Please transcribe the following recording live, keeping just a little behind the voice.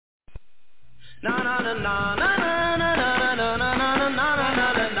I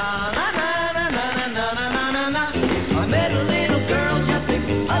met a little girl just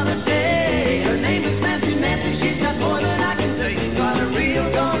the other day. Her name is Nancy Nancy. She's got more than I can say. Got a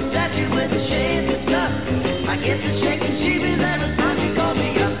real gold statue with a shade of stuff. I get to shaking sheepies every time she calls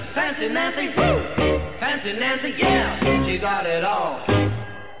me up. Fancy Nancy, woo! Fancy Nancy, yeah, she got it all.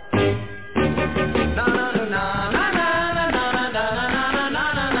 Na na na na na na na na na na na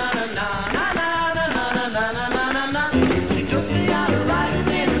na na na. She took me out riding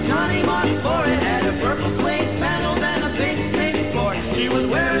in a Johnny Martin Florey. Had a purple suede sandals and a pink pink floor. She was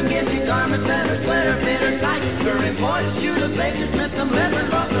wearing ginty garments and her sweater fit her tight. Her imported shoes, a Baker Smith, some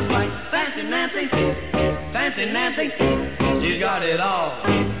leather off the fight. Fancy Nancy, Fancy Nancy, she's got it all.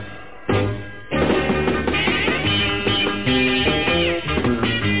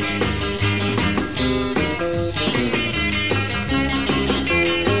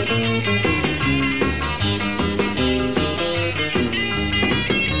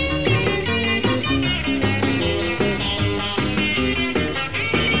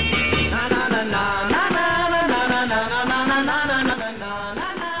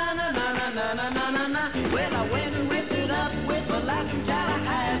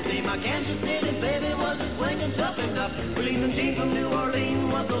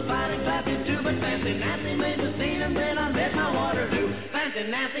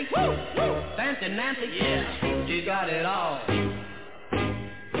 Nancy, woo, woo, Fancy Nancy, yeah, she got it all.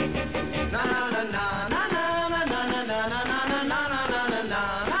 Na na na na na na na na na na na na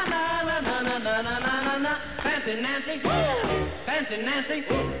na na. Fancy Nancy, woo, Fancy Nancy,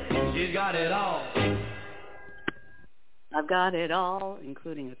 she's got it all. I've got it all,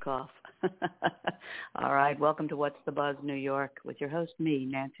 including a cough. All right, welcome to What's the Buzz New York with your host, me,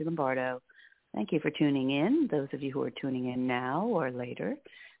 Nancy Lombardo. Thank you for tuning in, those of you who are tuning in now or later.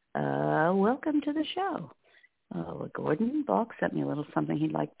 Welcome to the show. Gordon Balk sent me a little something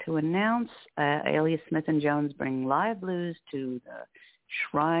he'd like to announce. Alias Smith and Jones bring live blues to the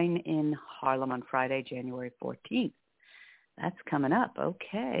Shrine in Harlem on Friday, January 14th. That's coming up.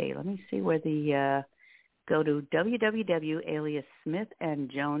 Okay, let me see where the... go to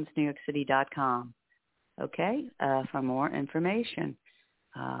www.aliassmithandjonesnewyorkcity.com, okay, for more information.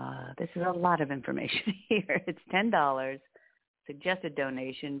 This is a lot of information here. It's $10, suggested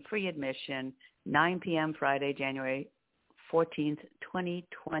donation, free admission, 9 p.m. Friday, January 14th,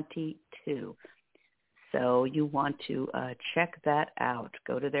 2022. So you want to check that out.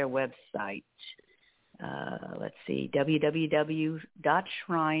 Go to their website. Let's see,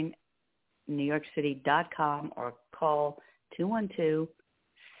 www.shrinenewyorkcity.com or call 212-690-7807.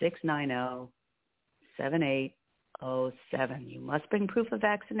 You must bring proof of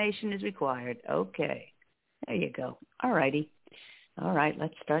vaccination is required. Okay. There you go. All righty. All right,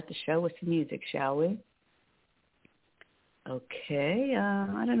 let's start the show with some music, shall we? Okay.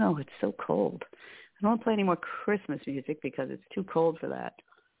 I don't know. It's so cold. I don't want to play any more Christmas music because it's too cold for that.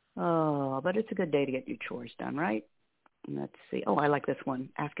 Oh, but it's a good day to get your chores done, right? Let's see. Oh, I like this one.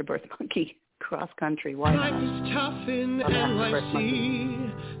 Afterbirth Monkey. Cross country. Why not? Life is tough in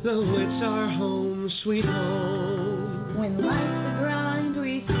NYC, though it's our home, sweet home. When life's a grind,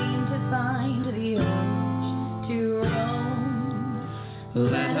 we seem to find the urge to roam.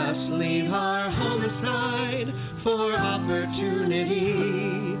 Let us leave our home aside for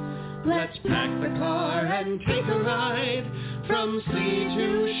opportunity. Let's pack the car and take a ride from sea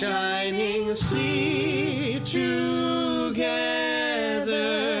to shining sea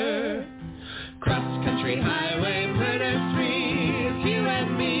together. Cross-country highway pedestrians, you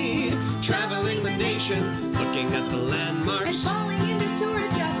and me, traveling the nation, looking at the landmarks, and falling into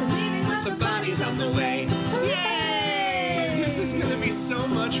tourist traps and leaving with the bodies on the way. Yay! This is gonna be so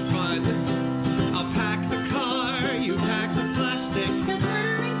much fun. I'll pack the car, you pack the plastic.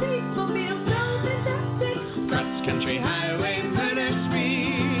 Concerning people feel so fantastic. Cross-country highway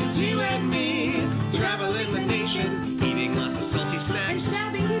pedestrians, you and me, traveling the nation, eating lots of salty snacks. And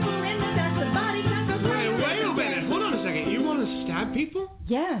stabbing people in the back, the body counts. Wait a minute, hold on a second. You want to stab people?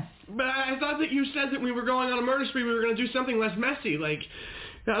 Yes. But I thought that you said that we were going on a murder spree, we were going to do something less messy, like,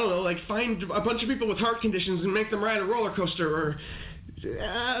 I don't know, like find a bunch of people with heart conditions and make them ride a roller coaster, or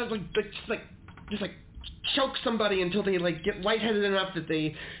just choke somebody until they like get lightheaded enough that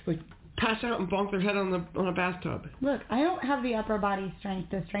they like pass out and bonk their head on a bathtub. Look, I don't have the upper body strength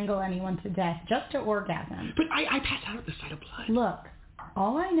to strangle anyone to death, just to orgasm. But I pass out at the sight of blood. Look,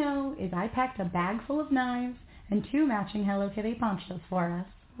 all I know is I packed a bag full of knives and 2 matching Hello Kitty ponchos for us.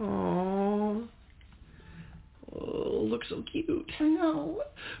 Aww. Oh, looks so cute. I know.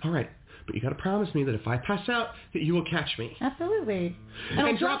 All right, but you got to promise me that if I pass out, that you will catch me. Absolutely.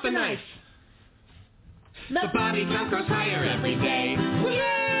 And drop the knife. The body count grows higher every day. Yay!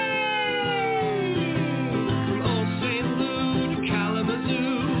 From Old St. Lou to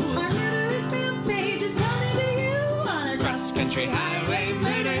Kalamazoo, Our murderous rampage is coming to you on a cross-country highway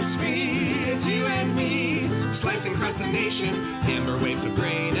murder spree. It's you and me, slicing across the nation, amber waves of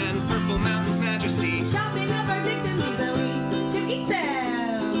grain and purple mountains' majesty. chopping up our victims easily to eat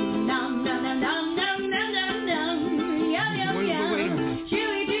them. Nom nom nom nom nom nom nom nom. Yum yum Wait a yum. minute.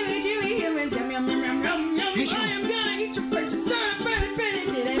 Chewy chewy chewy human. Yum yum yum yum yum yum. Rachel. I am gonna eat your face.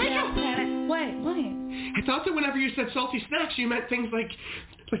 Rachel. What? I thought that whenever you said salty snacks, you meant things like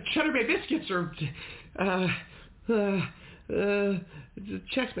Cheddar Bay biscuits or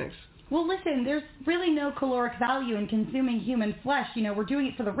Chex Mix. Well, listen, there's really no caloric value in consuming human flesh. You know, we're doing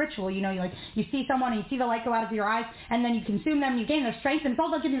it for the ritual. You know, you see someone and you see the light go out of your eyes, and then you consume them and you gain their strength, and it's all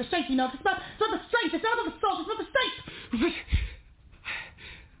about giving you the strength. You know, it's not the strength. It's not about the salt. It's about the strength. But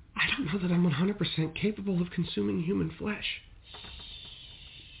I don't know that I'm 100% capable of consuming human flesh.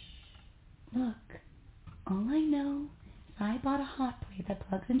 Look, all I know is I bought a hot plate that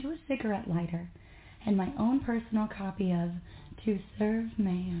plugs into a cigarette lighter and my own personal copy of To Serve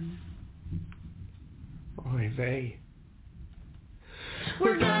Man. Oy vey.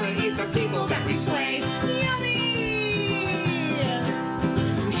 We're gonna eat the people that we slay. Yummy!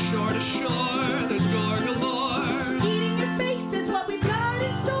 From shore to shore, there's gore galore. Eating your face is what we've got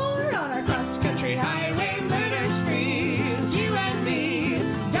in store on our cross-country highway murder spree. You and me,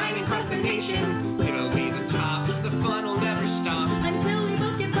 dining across the nation. It'll be the top, the fun will never stop. Until we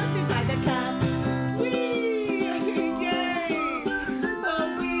both get busted by the cops. Yay!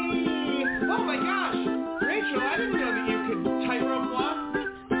 Oh my gosh! Rachel, I didn't know that you could tightrope walk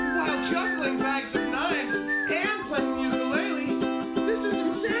while juggling bags of knives and playing the ukulele. This is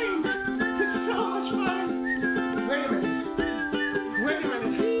insane! It's so much fun! Wait a minute.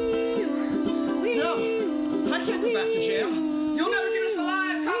 No! I can't go back to jail. You'll never get us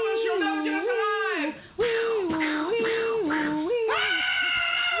alive! Promise you'll never get us alive!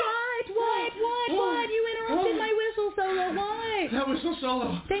 What? You interrupted my whistle solo. Why? That was so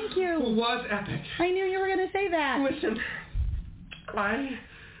solo. Thank you. Was epic. I knew you were going to say that. Listen, I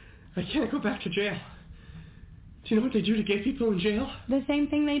can't go back to jail. Do you know what they do to gay people in jail? The same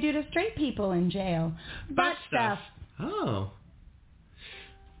thing they do to straight people in jail. Butt stuff. Oh.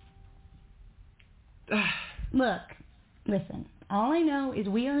 Look, listen, all I know is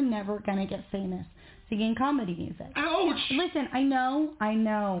we are never going to get famous singing comedy music. Ouch! Listen, I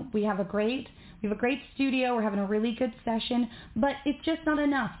know. We have a great studio. We're having a really good session, but it's just not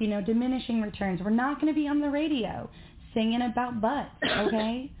enough. You know, diminishing returns. We're not going to be on the radio singing about butts,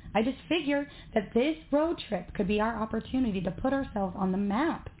 okay? I just figure that this road trip could be our opportunity to put ourselves on the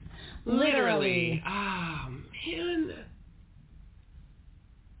map. Literally. Ah, man.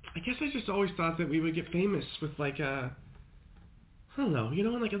 I guess I just always thought that we would get famous with like a, I don't know, you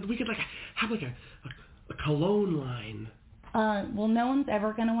know, like we could like have like a cologne line. Well, no one's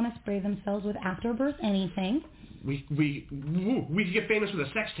ever going to want to spray themselves with afterbirth anything. We could get famous with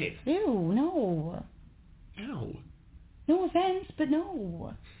a sex tape. Ew, no. Ow. No offense, but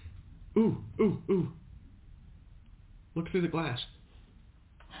no. Ooh. Look through the glass.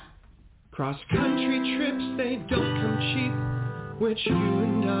 Cross-country trips, they don't come cheap, which you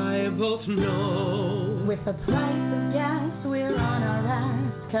and I both know. With the price of gas, we're on our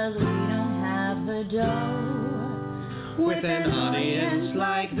ass, 'cause we don't have the dough. With an audience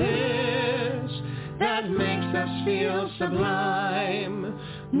like this, that makes us feel sublime.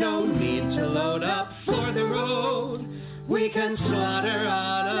 No need to load up for the road. We can slaughter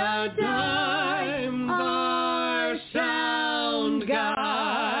on a dime. Our sound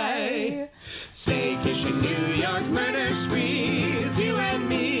guy. Staycation New York murder spree. It's you and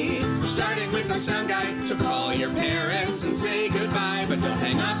me, starting with our sound guy. So call your parents and say goodbye, but don't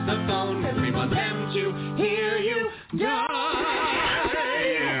hang up the phone, 'cause we want them to hear you die.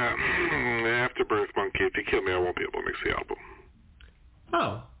 Yeah, Afterbirth Monkey. If you kill me, I won't be able to mix the album.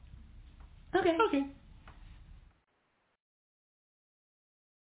 Oh. Okay.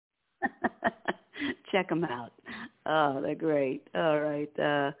 Check them out. Oh, they're great. All right.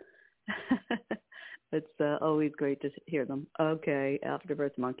 It's always great to hear them. Okay,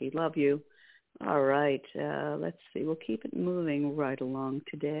 Afterbirth Monkey, love you. All right, let's see. We'll keep it moving right along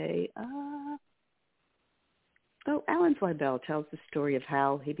today. Alan Zweibel tells the story of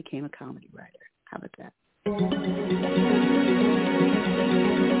how he became a comedy writer. How about that?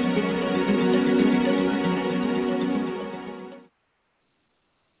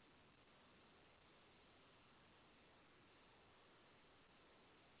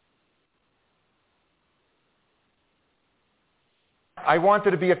 I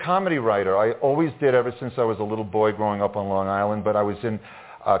wanted to be a comedy writer. I always did ever since I was a little boy growing up on Long Island, but I was in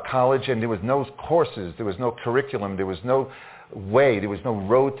college and there was no courses, there was no curriculum, there was no way, there was no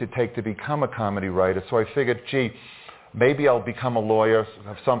road to take to become a comedy writer. So I figured, gee, maybe I'll become a lawyer,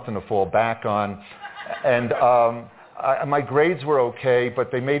 have something to fall back on. And my grades were okay,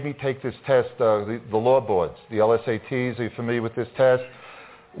 but they made me take this test, the law boards, the LSATs. Are you familiar with this test?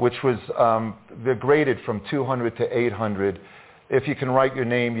 Which was, they're graded from 200 to 800. If you can write your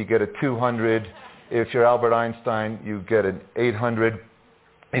name, you get a 200. If you're Albert Einstein, you get an 800.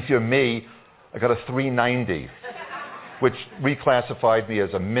 If you're me, I got a 390, which reclassified me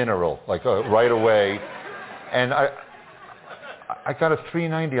as a mineral, like right away. And I got a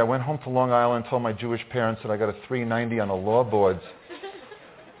 390. I went home to Long Island, told my Jewish parents that I got a 390 on the law boards.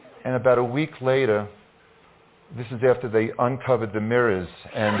 And about a week later, this is after they uncovered the mirrors,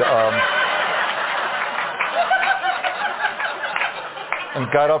 and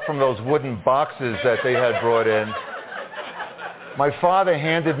got up from those wooden boxes that they had brought in. My father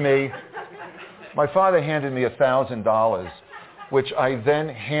handed me $1,000, which I then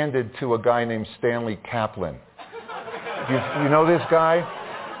handed to a guy named Stanley Kaplan. You know this guy?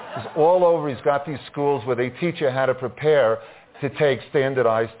 He's all over. He's got these schools where they teach you how to prepare to take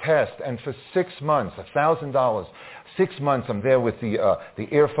standardized tests. And for 6 months, $1,000, 6 months I'm there with the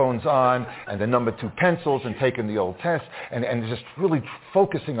earphones on and the number 2 pencils and taking the old test and just really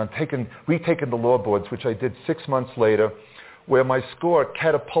focusing on retaking the law boards, which I did 6 months later, where my score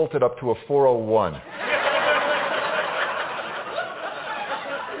catapulted up to a 401.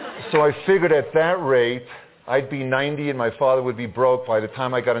 So I figured at that rate, I'd be 90 and my father would be broke by the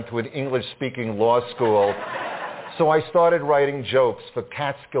time I got into an English-speaking law school. So I started writing jokes for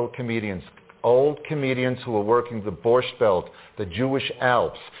Catskill comedians, old comedians who were working the Borscht Belt, the Jewish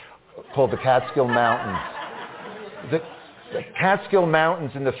Alps, called the Catskill Mountains. The Catskill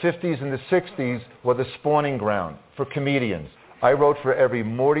Mountains in the 50s and the 60s were the spawning ground for comedians. I wrote for every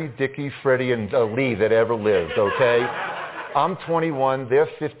Morty, Dickie, Freddie, and Lee that ever lived, okay? I'm 21, they're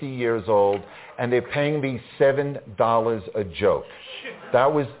 50 years old, and they're paying me $7 a joke.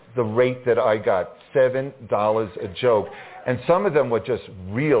 That was the rate that I got, $7 a joke. And some of them were just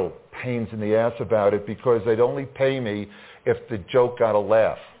real pains in the ass about it because they'd only pay me if the joke got a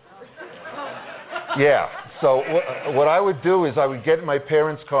laugh. Yeah. So what I would do is I would get in my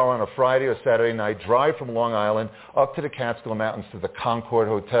parents' car on a Friday or Saturday night, drive from Long Island up to the Catskill Mountains to the Concord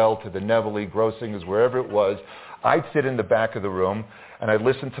Hotel, to the Nevele, Grossinger's, wherever it was. I'd sit in the back of the room and I'd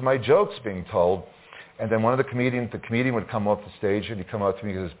listen to my jokes being told. And then the comedian would come off the stage and he'd come up to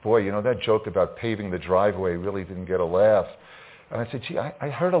me and he goes, boy, you know that joke about paving the driveway really didn't get a laugh. And I said, gee, I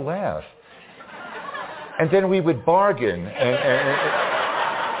heard a laugh. And then we would bargain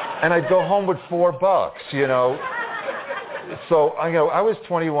and I'd go home with $4, you know. So, I was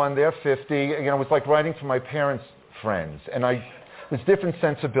 21, they're 50. It was like writing for my parents' friends. And there's different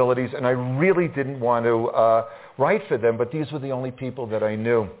sensibilities, and I really didn't want to write for them, but these were the only people that I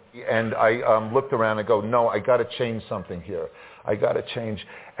knew. And I looked around and go, no, I got to change something here. I got to change.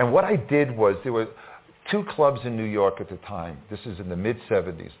 And what I did was there were 2 clubs in New York at the time. This is in the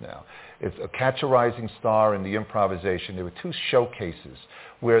mid-'70s now. It's a Catch a Rising Star and the Improvisation. There were 2 showcases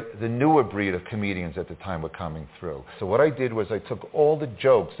where the newer breed of comedians at the time were coming through. So what I did was I took all the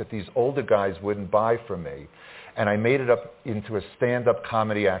jokes that these older guys wouldn't buy from me, and I made it up into a stand-up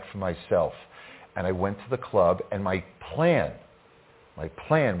comedy act for myself. And I went to the club, and my plan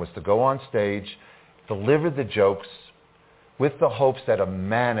was to go on stage, deliver the jokes with the hopes that a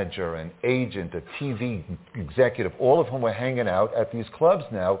manager, an agent, a TV executive, all of whom were hanging out at these clubs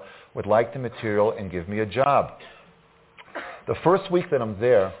now, would like the material and give me a job. The first week that I'm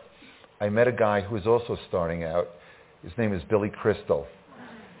there, I met a guy who was also starting out. His name is Billy Crystal.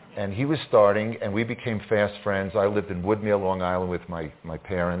 And he was starting, and we became fast friends. I lived in Woodmere, Long Island with my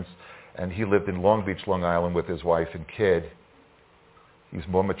parents, and he lived in Long Beach, Long Island with his wife and kid. He's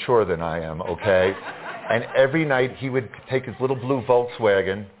more mature than I am, okay? And every night he would take his little blue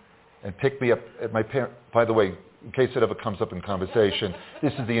Volkswagen and pick me up at my parents. By the way, in case it ever comes up in conversation,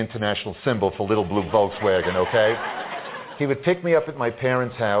 this is the international symbol for little blue Volkswagen, okay? He would pick me up at my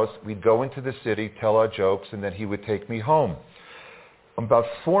parents' house. We'd go into the city, tell our jokes, and then he would take me home. About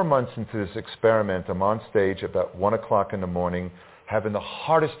 4 months into this experiment, I'm on stage about 1 o'clock in the morning, having the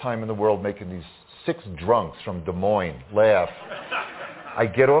hardest time in the world making these 6 drunks from Des Moines laugh. I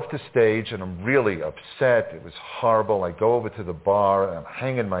get off the stage and I'm really upset. It was horrible. I go over to the bar and I'm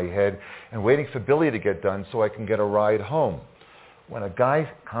hanging my head and waiting for Billy to get done so I can get a ride home. When a guy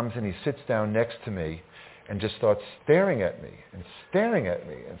comes and he sits down next to me and just starts staring at me and staring at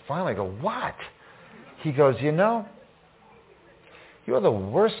me. And finally I go, what? He goes, "You're the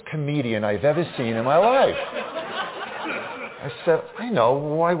worst comedian I've ever seen in my life." I said, "I know.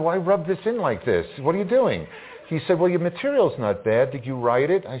 Why rub this in like this? What are you doing?" He said, "Well, your material's not bad. Did you write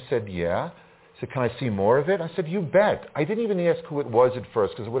it?" I said, "Yeah." He said, "Can I see more of it?" I said, "You bet." I didn't even ask who it was at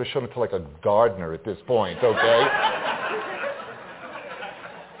first because it would have shown it to like a gardener at this point, okay?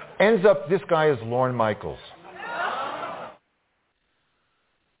 Ends up, this guy is Lorne Michaels.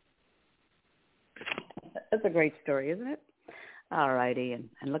 That's a great story, isn't it? All right, Ian.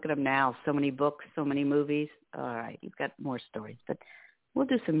 And look at him now. So many books, so many movies. All right, he's got more stories. But we'll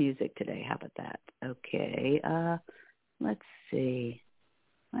do some music today. How about that? Okay. Let's see.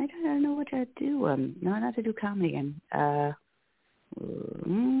 I don't know what to do. No, not to do comedy again.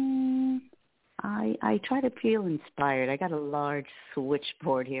 I try to feel inspired. I got a large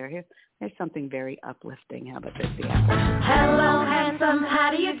switchboard here. There's something very uplifting. How about this? Hello, handsome, how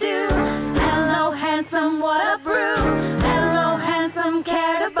do you do? Hello, handsome, what a brew. Hello, handsome,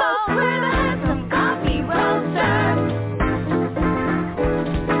 care to boast. We're the Handsome Coffee Roaster.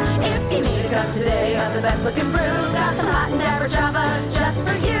 If you need a cup today of the best looking brew, got some hot and dapper Java just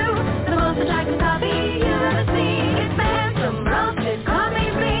for you. The most attractive coffee you've ever seen. It's the Handsome Roasted Coffee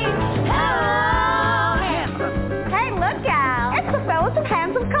Bean. Hello, handsome. Hey, look out. It's the fellas of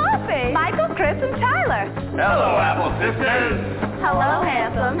Handsome Coffee. Michael, Chris, and Tyler. Hello, Apple Sisters. Hello,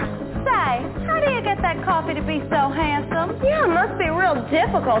 handsome. Say, how do you get that coffee to be so handsome? Yeah, it must be real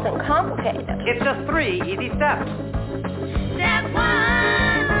difficult and complicated. It's just 3 easy steps. Step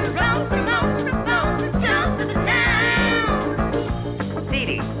 1, roast, jump to the town. Dee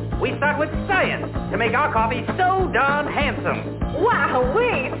Dee, we start with science to make our coffee so darn handsome.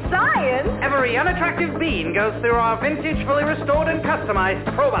 Wow-wee, science! Every unattractive bean goes through our vintage, fully restored and customized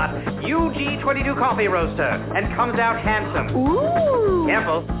Probot UG22 coffee roaster and comes out handsome. Ooh!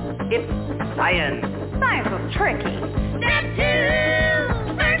 Careful, it's science. Science was tricky. Step 2,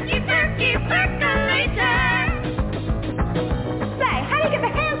 percolator. Say, how do you get the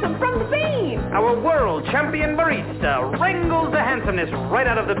handsome from the bean? Our world champion barista wrangles the handsomeness right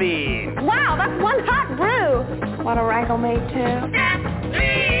out of the bean. Wow, that's one hot brew. What a wrangle made too. Step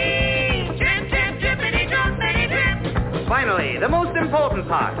 3, drippity, drip. Finally, the most important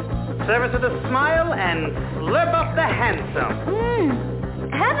part. Serve it with a smile and slurp up the handsome.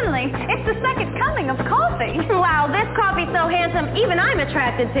 Heavenly. It's the second coming of coffee. Wow, this coffee's so handsome, even I'm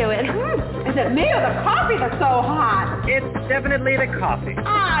attracted to it. Is it me or the coffee that's so hot? It's definitely the coffee.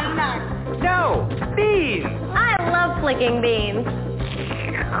 Ah, nuts. No, beans. I love flicking beans.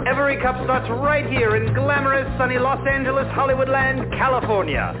 Every cup starts right here in glamorous, sunny Los Angeles, Hollywoodland,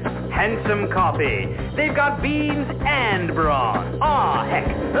 California. Handsome Coffee. They've got beans and brawn. Aw, heck,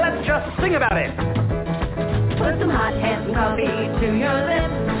 let's just sing about it. Put some hot, handsome coffee to your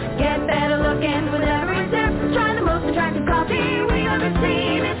lips. Get better looking with every sip. Try the most attractive coffee we've ever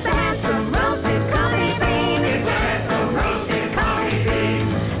seen. It's the Handsome Roasted Coffee Bean. It's the Handsome Roasted Coffee Bean.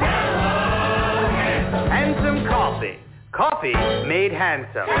 Hello, handsome. Handsome Coffee. Coffee made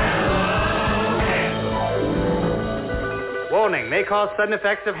handsome. Hello, handsome. Warning, may cause sudden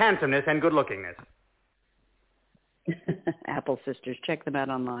effects of handsomeness and good-lookingness. Apple Sisters. Check them out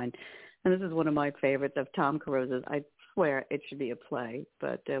online. And this is one of my favorites of Tom Carosa's. I swear it should be a play,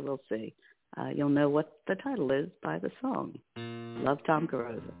 but we'll see. You'll know what the title is by the song. Love Tom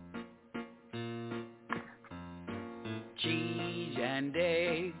Carosa. Cheese and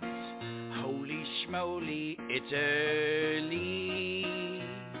eggs, holy schmoly, it's early.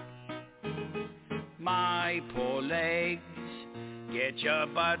 My poor legs, get your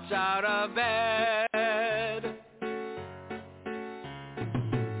butts out of bed.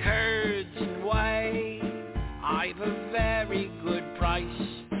 Curds and whey, I've a very good price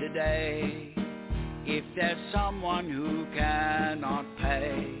today. If there's someone who cannot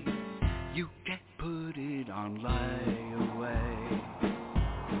pay, you can put it on layaway.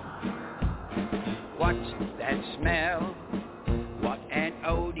 What's that smell? What an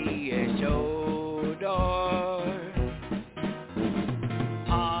odious odor.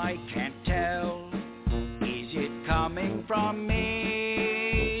 I can't tell, is it coming from me?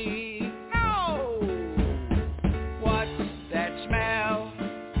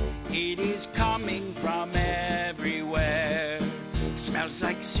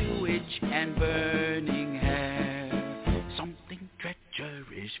 And burning hair, something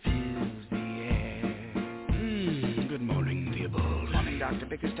treacherous fills the air. Good morning, Theobald. Morning, Dr.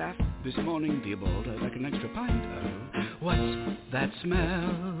 Bickerstaff. This morning, Theobald, I'd like an extra pint. What's that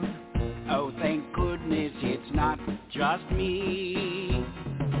smell? Oh, thank goodness it's not just me.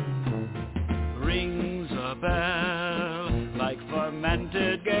 Rings a bell like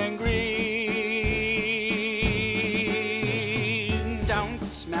fermented gangrene.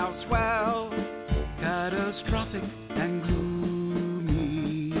 smells swell, catastrophic and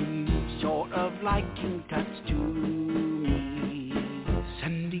gloomy, sort of like you touched to me,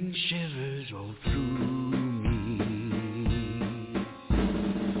 sending shivers all through me.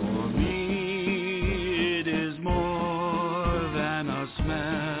 For me it is more than a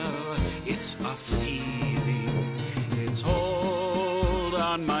smell, it's a feeling, its hold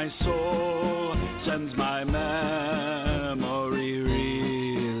on my soul sends my memory reeling.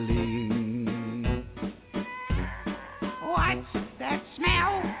 What's that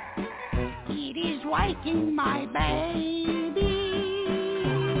smell? It is waking my baby.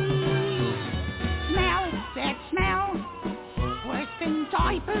 Smell that smell, worse than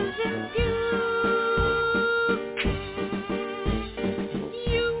diapers and puke.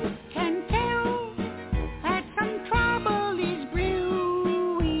 You can tell that some trouble is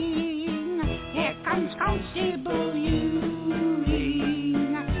brewing. Here comes Constable Ewing.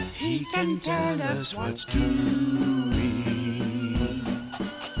 He can tell us what's doing.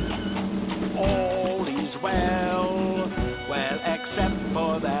 All is well, well except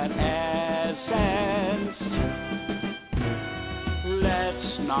for that essence.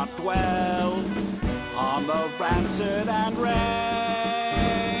 Let's not dwell on the rancid and rank.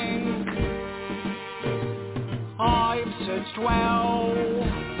 I've searched well,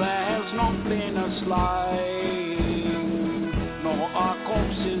 there's not been a slime, nor are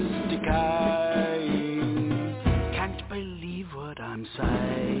corpses decaying. Can't believe what I'm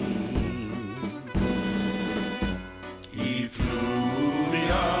saying. He flew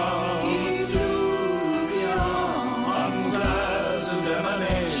beyond, unpleasant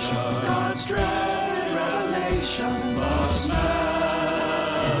emanation, God's dread revelation, the smell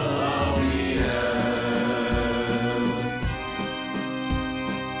of the air.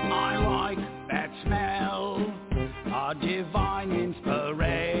 I like that smell, a divine inspiration,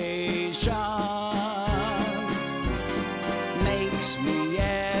 makes me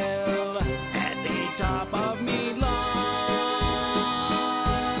yell at the top of me lungs.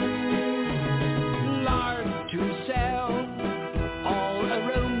 Lard to sell, all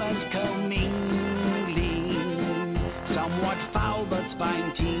aromas commingling, somewhat foul but spine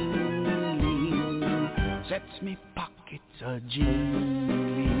tingling, sets me pockets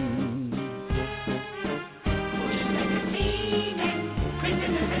a-jingling. Pushing like a demon,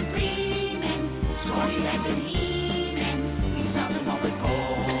 prisoners and freemen, squatting like a he-man. He's nothing more but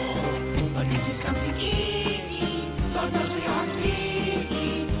gold, but this is something icky. God knows we aren't sticky.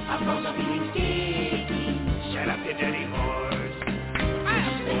 Our clothes are feeling sticky. Shut up, you dirty horse.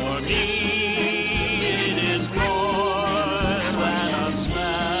 For me, it is more than a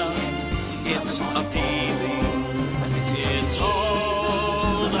smell. It's a feeling. It's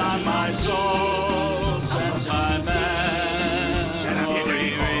hold on my soul since my memory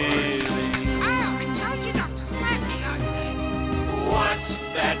reeling. I told you not to slap me like that. What's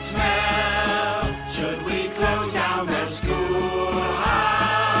that smell? Should we close down the schoolhouse?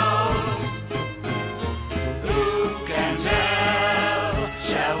 Who can tell?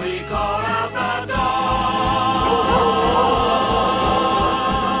 Shall we call out the dogs?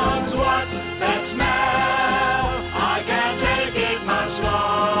 What's that smell? I can't take it much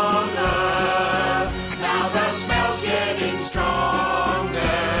longer. Now the smell's getting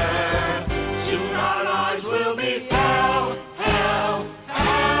stronger. Soon our lives will be hell, hell,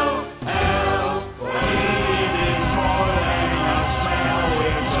 hell, hell. It is more than a smell,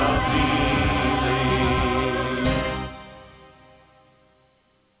 it's a feeling.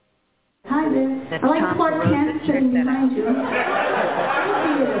 Hi there. That's I like Tom Clark Rosen. Kent Check sitting that behind out. you.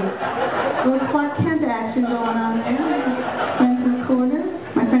 A little Clark Kent action going on there. Friends in the corner.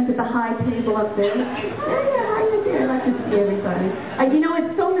 My friends at the high table up there. Yeah, how you doing? I like to see everybody. You know,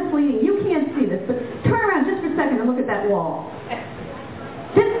 it's so misleading. You can't see this, but turn around just for a second and look at that wall.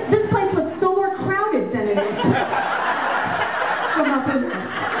 This place looks so more crowded than it is from up in there.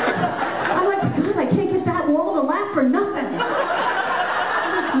 I'm like, God, I can't get that wall to laugh for nothing.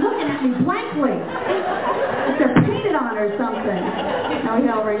 Looking at me blankly. Like they're painted on or something. Oh,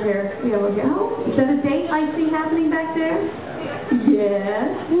 yeah, over here. Yeah, over here. Oh, is that a date I see happening back there?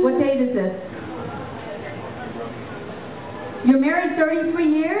 Yes. What date is this? You're married 33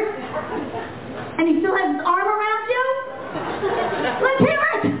 years? And he still has his arm around you? Let's hear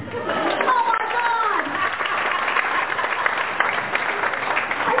it! Oh, my God!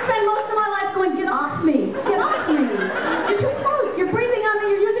 I spend most of my life going, get off me. Get off me. You're too close. You're breathing on me.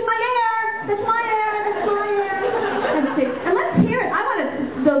 You're using my air. That's my air. That's my air. Let's see. And let's hear it. I want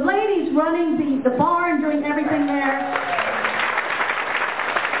the ladies running the bar and doing everything there.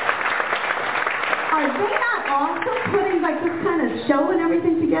 Are they not also putting like this kind of show and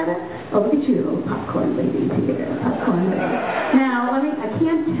everything together? Oh, look at you, little popcorn lady here. Popcorn lady. Now, I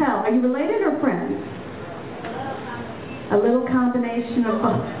can't tell. Are you related or friends? A little combination of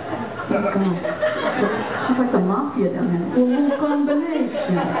both. Oh, God. She's like the mafia down there. A little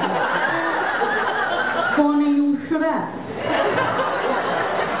combination. Funny you should ask.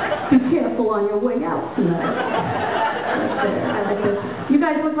 Be careful on your way out tonight. Right there. I like this. You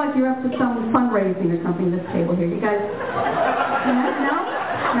guys look like you're up to some fundraising or something, this table here. You guys, no?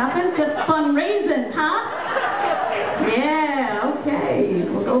 Nothing? Just fundraising, huh? Yeah, okay.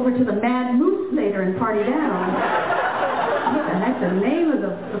 We'll go over to the Mad Moose later and party down. What the heck, the name of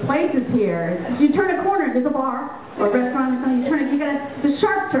the place is here. You turn a corner, there's a bar or a restaurant or something. You got the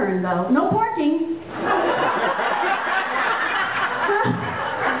sharp turn, though. No parking.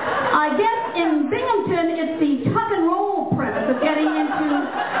 I guess in Binghamton, it's the tuck and roll premise of getting into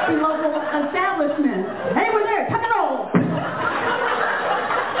the local establishment. Anyone there? Tuck and roll.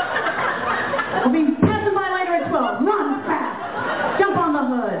 We'll be passing by later at 12. Run fast. Jump on the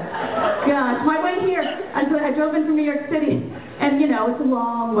hood. Gosh, my way here, I drove in from New York City, and it's a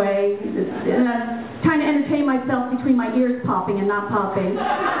long way. And I'm trying to entertain myself between my ears popping and not popping.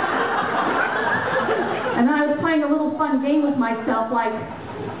 And then I was playing a little fun game with myself, like,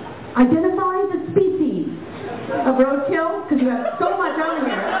 identify the species of roadkill, because you have so much on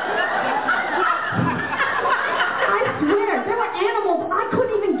here. I swear, there were animals I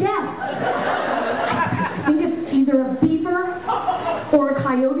couldn't even guess. I think it's either a beaver or a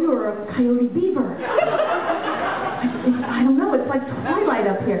coyote or a coyote beaver. I don't know, it's like Twilight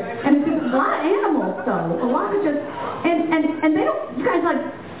up here. And it's just a lot of animals, though. A lot of just, and they don't, you guys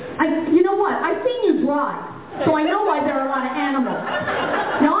you know what? I've seen you drive, so I know why there are a lot of animals.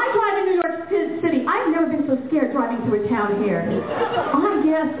 Now, I drive in New York City. I've never been so scared driving through a town here. I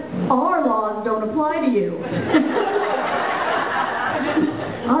guess our laws don't apply to you.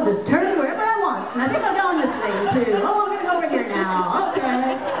 I'll just turn wherever I want. And I think I'll go in this thing, too. Oh, I'm going to go over here now. Okay.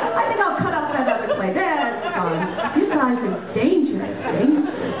 I think I'll cut off that other place. That's fine. You guys are dangerous.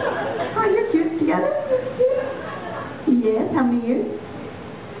 Oh, you're cute together? Yes, how many years?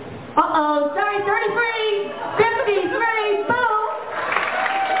 Uh-oh, sorry, 33, 53, boom!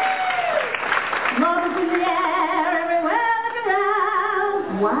 Love is in the air, everywhere, look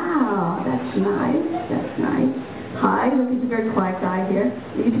around. Wow, that's nice. Hi, look, he's a very quiet guy here.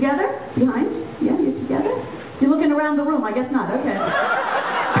 Are you together? Behind? Yeah, you're together? You're looking around the room, I guess not, okay.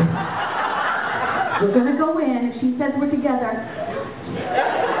 We're gonna go in, if she says we're together.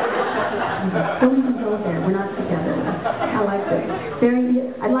 Don't even go there, we're not together. I like this.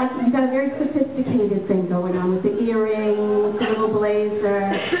 You got a very sophisticated thing going on with the earrings, the little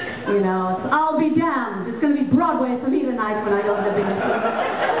blazer, I'll be damned. It's going to be Broadway for me tonight when I go to the Binghamton.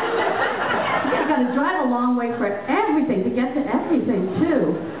 You got to drive a long way for everything, to get to everything,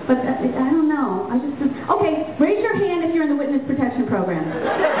 too. But I don't know. Okay, raise your hand if you're in the witness protection program.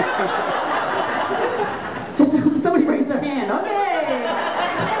 Somebody raise their hand. Okay.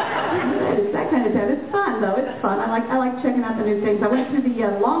 That kind of stuff. It's fun, though. It's fun. I like checking out the new things. I went to the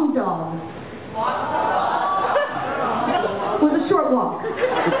Long Dog. It was a short walk.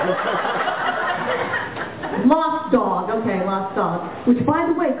 Lost Dog. Okay, Lost Dog. Which, by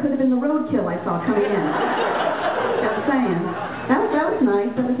the way, could have been the roadkill I saw coming in. Just saying. That was nice.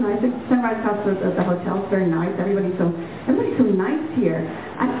 That was nice. It's right across the hotel. It's very nice. Everybody's so nice here.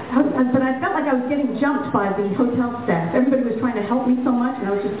 But I felt like I was getting jumped by the hotel staff. Everybody was trying to help me so much,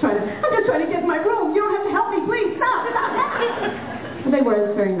 and I'm just trying to get in my room. You don't have to help me, please. Stop. But they were. It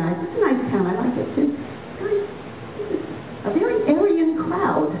was very nice. It's a nice town. I like it too. A very Aryan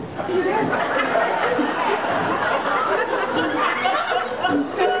crowd.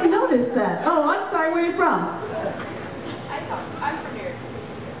 I noticed that. Oh, I'm sorry. Where are you from? I'm from here.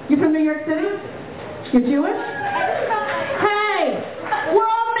 You're from New York City? You're Jewish? Hey! We're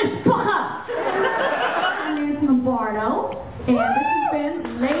all mishpacha! I'm Nancy Lombardo, and this has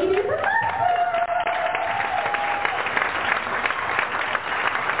been Ladies of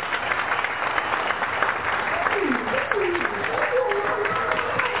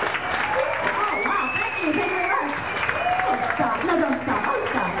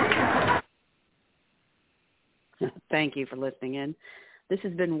Thank you for listening in. This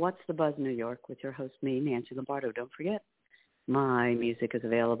has been What's the Buzz New York with your host, me, Nancy Lombardo. Don't forget, my music is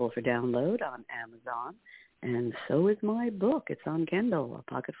available for download on Amazon, and so is my book. It's on Kindle, A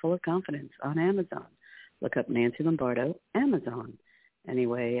Pocket Full of Confidence, on Amazon. Look up Nancy Lombardo, Amazon.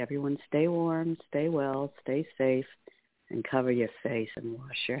 Anyway, everyone stay warm, stay well, stay safe, and cover your face and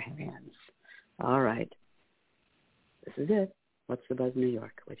wash your hands. All right. This is it. What's the Buzz New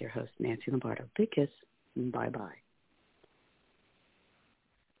York with your host, Nancy Lombardo. Big kiss. Bye-bye.